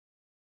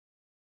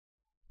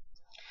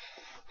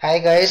Hi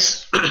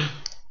guys,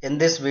 in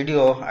this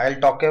video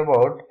I'll talk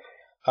about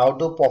how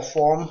to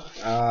perform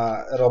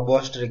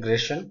robust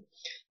regression.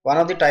 One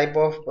of the type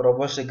of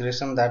robust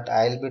regression that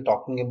I'll be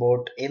talking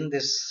about in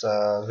this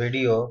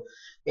video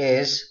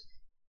is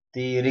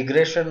the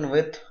regression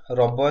with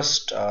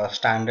robust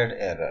standard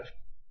error.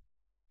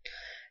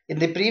 In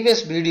the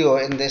previous video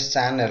in this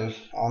channel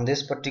on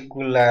this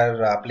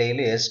particular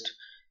playlist,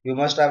 you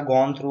must have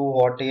gone through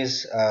what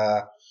is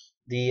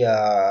the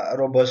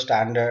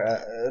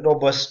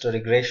robust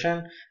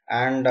regression,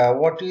 and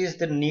what is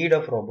the need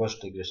of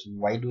robust regression.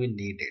 Why do we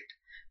need it?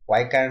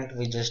 Why can't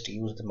we just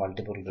use the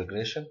multiple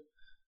regression?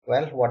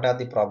 Well, what are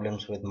the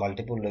problems with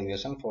multiple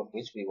regression for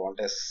which we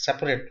want a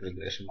separate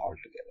regression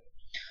altogether?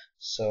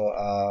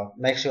 So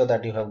make sure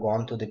that you have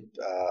gone to the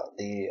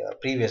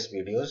previous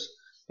videos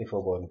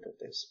before going to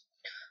this.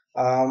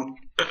 Um,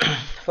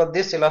 for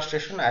this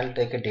illustration, I'll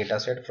take a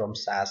data set from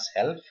SAS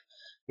Help.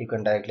 You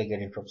can directly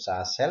get it from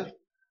SAS Help.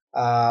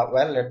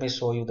 Well, let me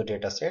show you the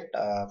data set.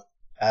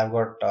 I've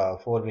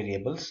got four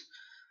variables,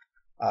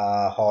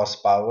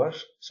 horsepower.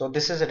 So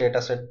this is a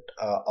data set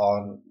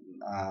on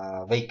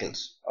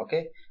vehicles.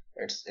 Okay,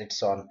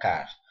 it's on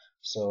car.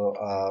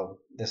 So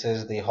this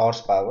is the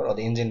horsepower or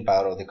the engine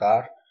power of the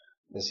car.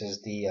 This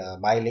is the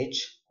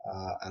mileage,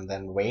 and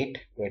then weight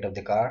of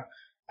the car,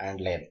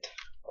 and length.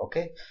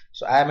 Okay,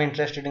 so I am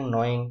interested in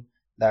knowing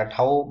that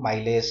how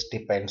mileage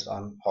depends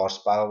on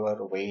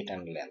horsepower, weight,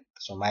 and length.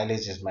 So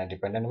mileage is my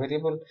dependent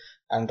variable,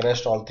 and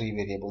rest all three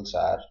variables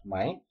are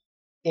my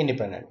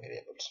independent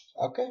variables.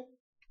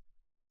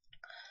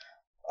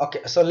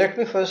 Okay, so let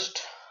me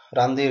first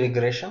run the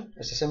regression.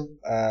 It's a simple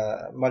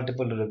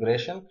multiple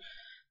regression.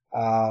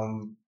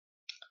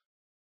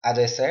 As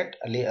I said,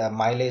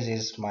 mileage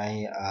is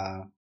my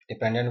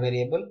dependent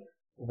variable.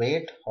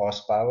 Weight,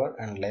 horsepower,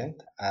 and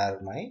length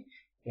are my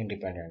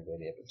independent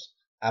variables.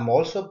 I'm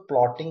also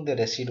plotting the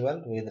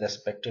residual with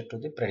respect to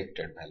the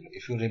predicted value.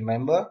 If you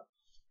remember,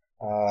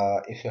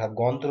 if you have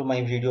gone through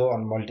my video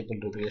on multiple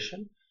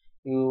regression,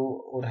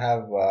 you would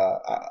have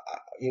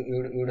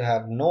you would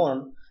have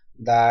known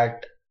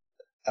that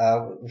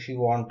if you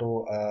want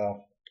to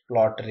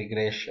plot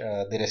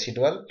regression the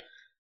residual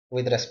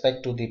with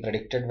respect to the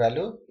predicted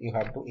value, you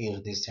have to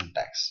use this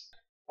syntax.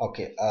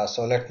 Okay,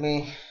 so let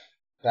me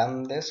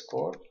run this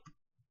code.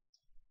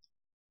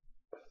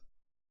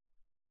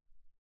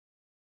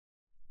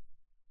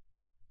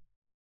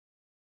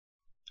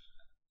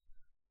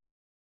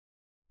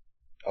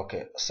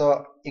 Okay,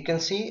 so you can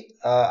see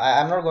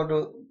I'm not going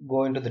to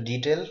go into the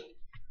detail.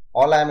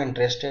 All I'm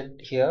interested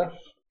here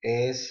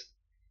is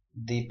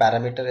the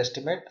parameter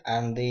estimate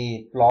and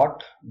the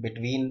plot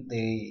between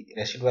the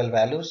residual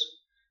values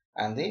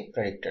and the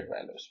predicted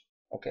values.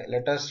 Okay,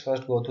 let us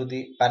first go to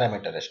the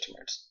parameter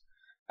estimates.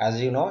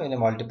 As you know, in a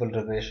multiple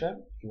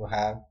regression, you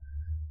have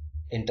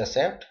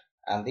intercept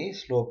and the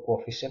slope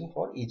coefficient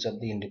for each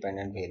of the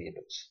independent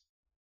variables.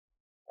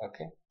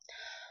 Okay.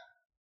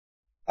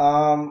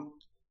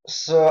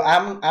 So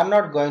I'm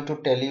not going to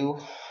tell you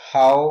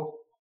how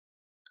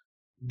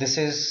this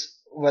is,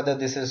 whether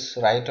this is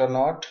right or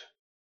not.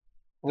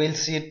 We'll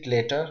see it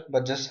later,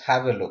 but just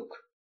have a look.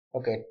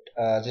 Okay,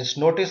 just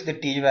notice the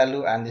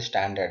t-value and the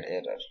standard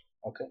error.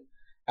 Okay,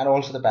 and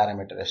also the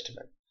parameter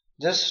estimate.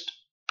 Just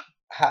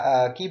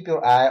keep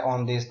your eye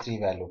on these three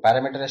values: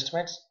 parameter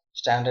estimates,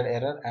 standard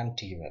error, and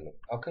t-value.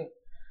 Okay,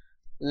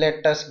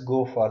 let us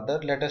go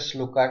further. Let us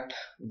look at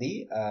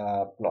the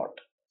plot.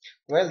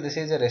 Well, this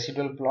is a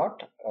residual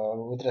plot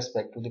with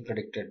respect to the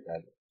predicted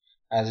value.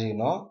 As you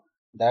know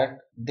that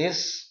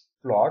this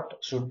plot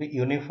should be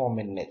uniform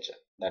in nature.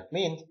 That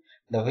means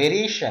the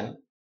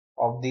variation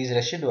of these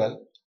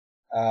residual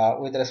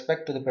with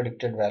respect to the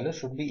predicted value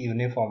should be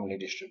uniformly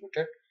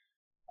distributed.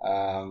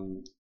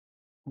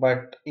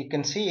 But you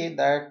can see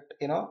that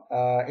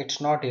it's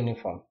not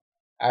uniform.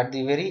 At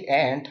the very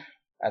end,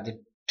 at the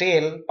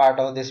tail part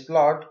of this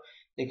plot,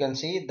 you can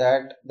see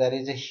that there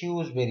is a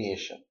huge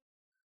variation.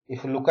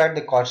 If you look at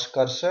the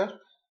cursor,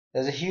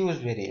 there's a huge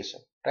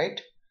variation,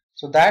 right?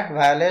 So that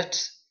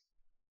violates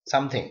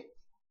something,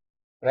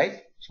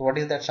 right? So what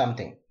is that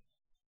something?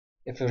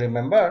 If you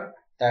remember,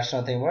 that's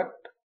nothing but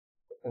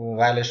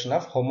violation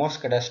of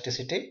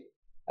homoscedasticity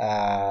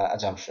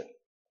assumption,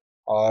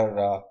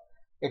 or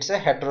it's a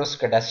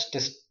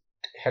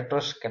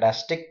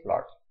heteroscedastic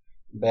plot.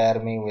 Bear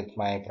me with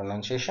my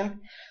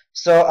pronunciation.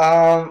 So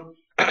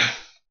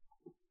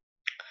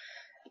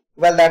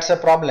well, that's a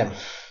problem.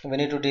 We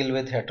need to deal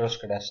with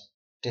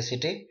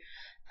heteroscedasticity,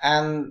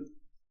 and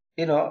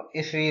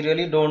if we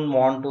really don't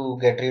want to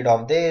get rid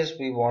of this,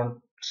 we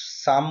want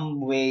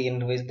some way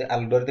in which the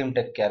algorithm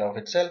take care of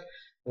itself,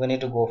 we need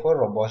to go for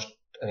robust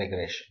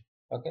regression.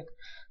 Okay,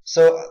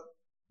 so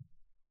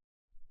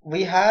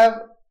we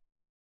have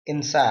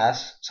in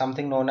SAS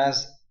something known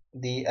as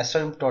the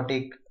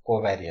asymptotic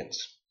covariance.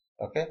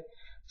 Okay,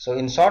 so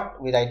in short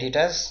we write it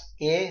as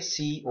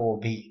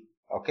ACOB.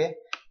 Okay,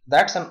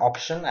 that's an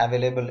option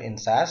available in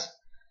SAS.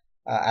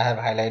 I have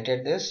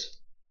highlighted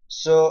this.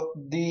 So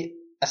the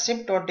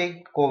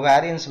asymptotic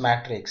covariance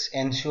matrix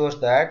ensures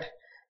that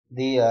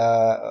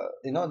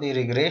the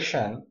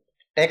regression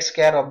takes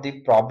care of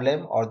the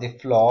problem or the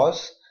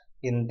flaws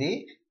in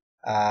the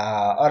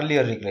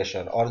earlier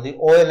regression or the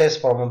OLS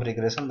problem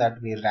regression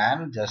that we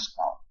ran just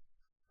now.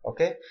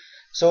 Okay,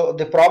 so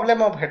the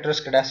problem of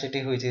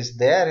heteroscedasticity which is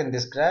there in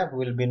this graph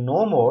will be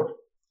no more,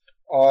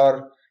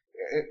 or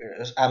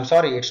I'm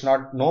sorry, it's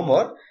not no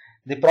more.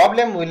 The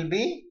problem will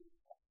be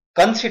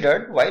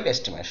considered while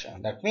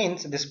estimation. That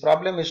means this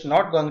problem is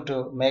not going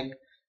to make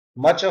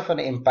much of an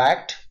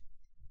impact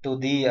to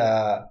the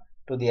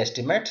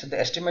estimates. The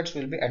estimates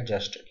will be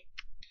adjusted.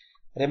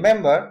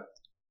 Remember,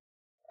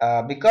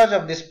 because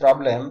of this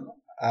problem,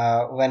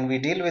 when we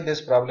deal with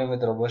this problem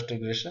with robust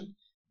regression,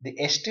 the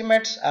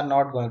estimates are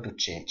not going to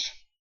change.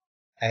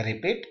 I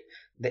repeat,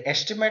 the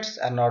estimates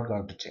are not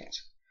going to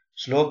change.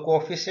 Slope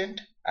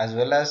coefficient as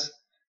well as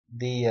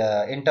the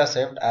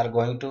intercept are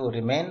going to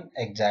remain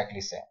exactly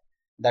same.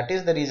 That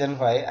is the reason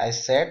why I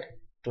said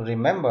to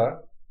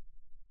remember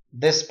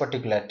this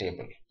particular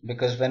table,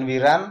 because when we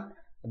run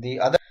the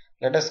other,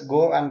 let us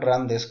go and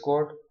run this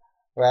code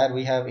where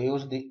we have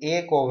used the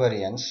A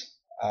covariance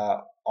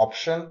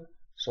option.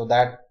 So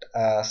that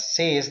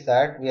says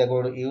that we are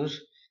going to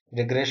use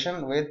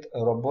regression with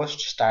robust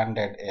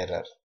standard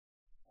error.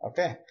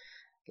 Okay,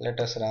 let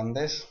us run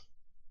this.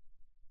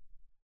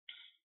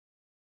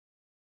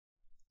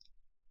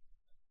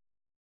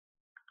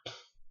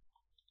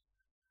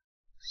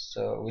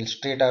 So we'll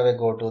straight away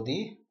go to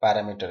the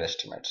parameter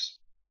estimates.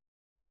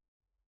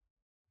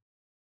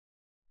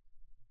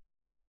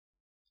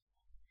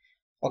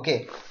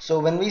 Okay, so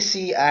when we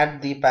see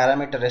at the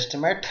parameter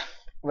estimate,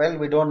 well,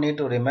 we don't need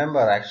to remember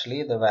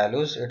actually the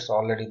values, it's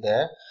already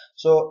there.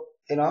 So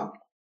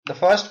the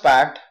first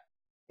part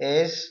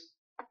is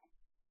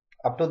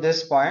up to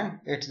this point,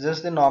 it's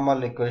just the normal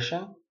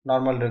regression,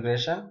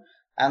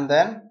 and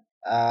then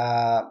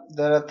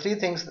there are three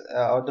things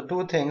or the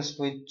two things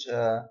which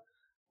are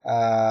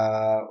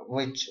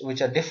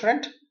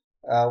different.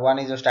 One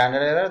is a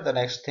standard error, the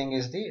next thing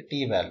is the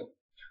t-value.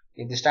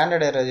 If the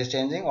standard error is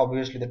changing,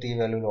 obviously the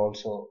t-value will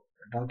also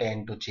don't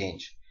tend to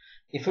change.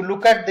 If you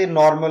look at the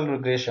normal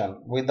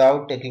regression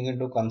without taking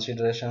into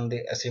consideration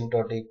the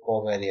asymptotic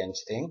covariance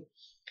thing,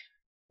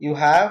 you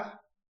have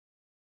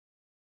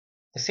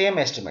the same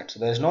estimates.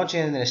 There is no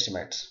change in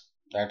estimates.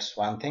 That's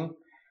one thing.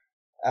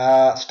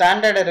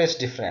 Standard error is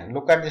different.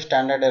 Look at the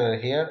standard error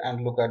here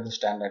and look at the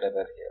standard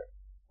error here.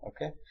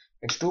 Okay,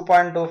 it's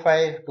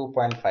 2.25,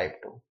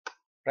 2.52,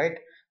 right?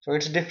 So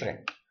it's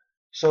different.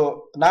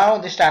 So now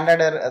the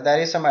standard error,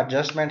 there is some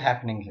adjustment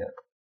happening here.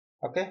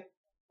 Okay,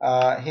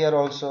 here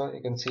also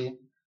you can see.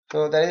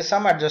 So there is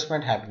some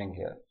adjustment happening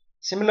here.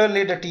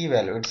 Similarly, the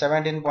t-value, it's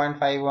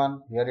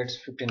 17.51, here it's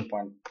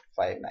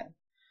 15.59.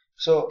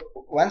 So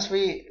once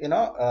we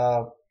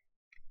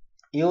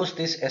use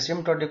this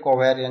asymptotic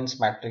covariance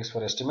matrix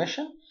for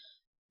estimation,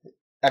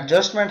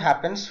 adjustment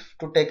happens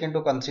to take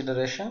into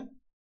consideration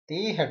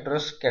the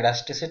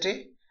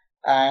heteroscedasticity,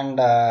 and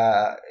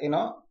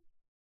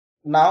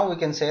now we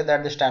can say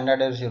that the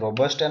standard error is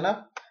robust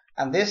enough,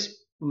 and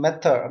this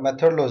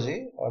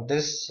methodology or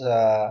this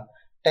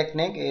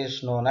technique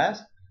is known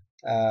as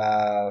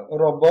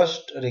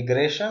robust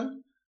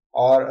regression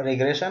or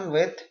regression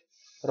with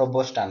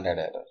robust standard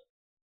error.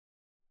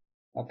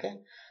 Okay,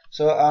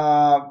 so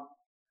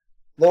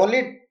the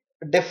only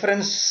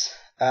difference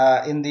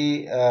in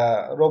the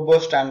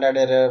robust standard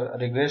error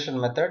regression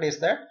method is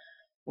that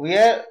we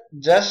are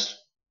just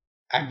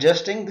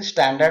adjusting the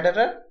standard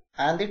error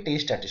and the t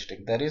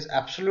statistic. There is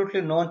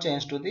absolutely no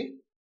change to the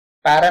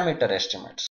parameter estimates.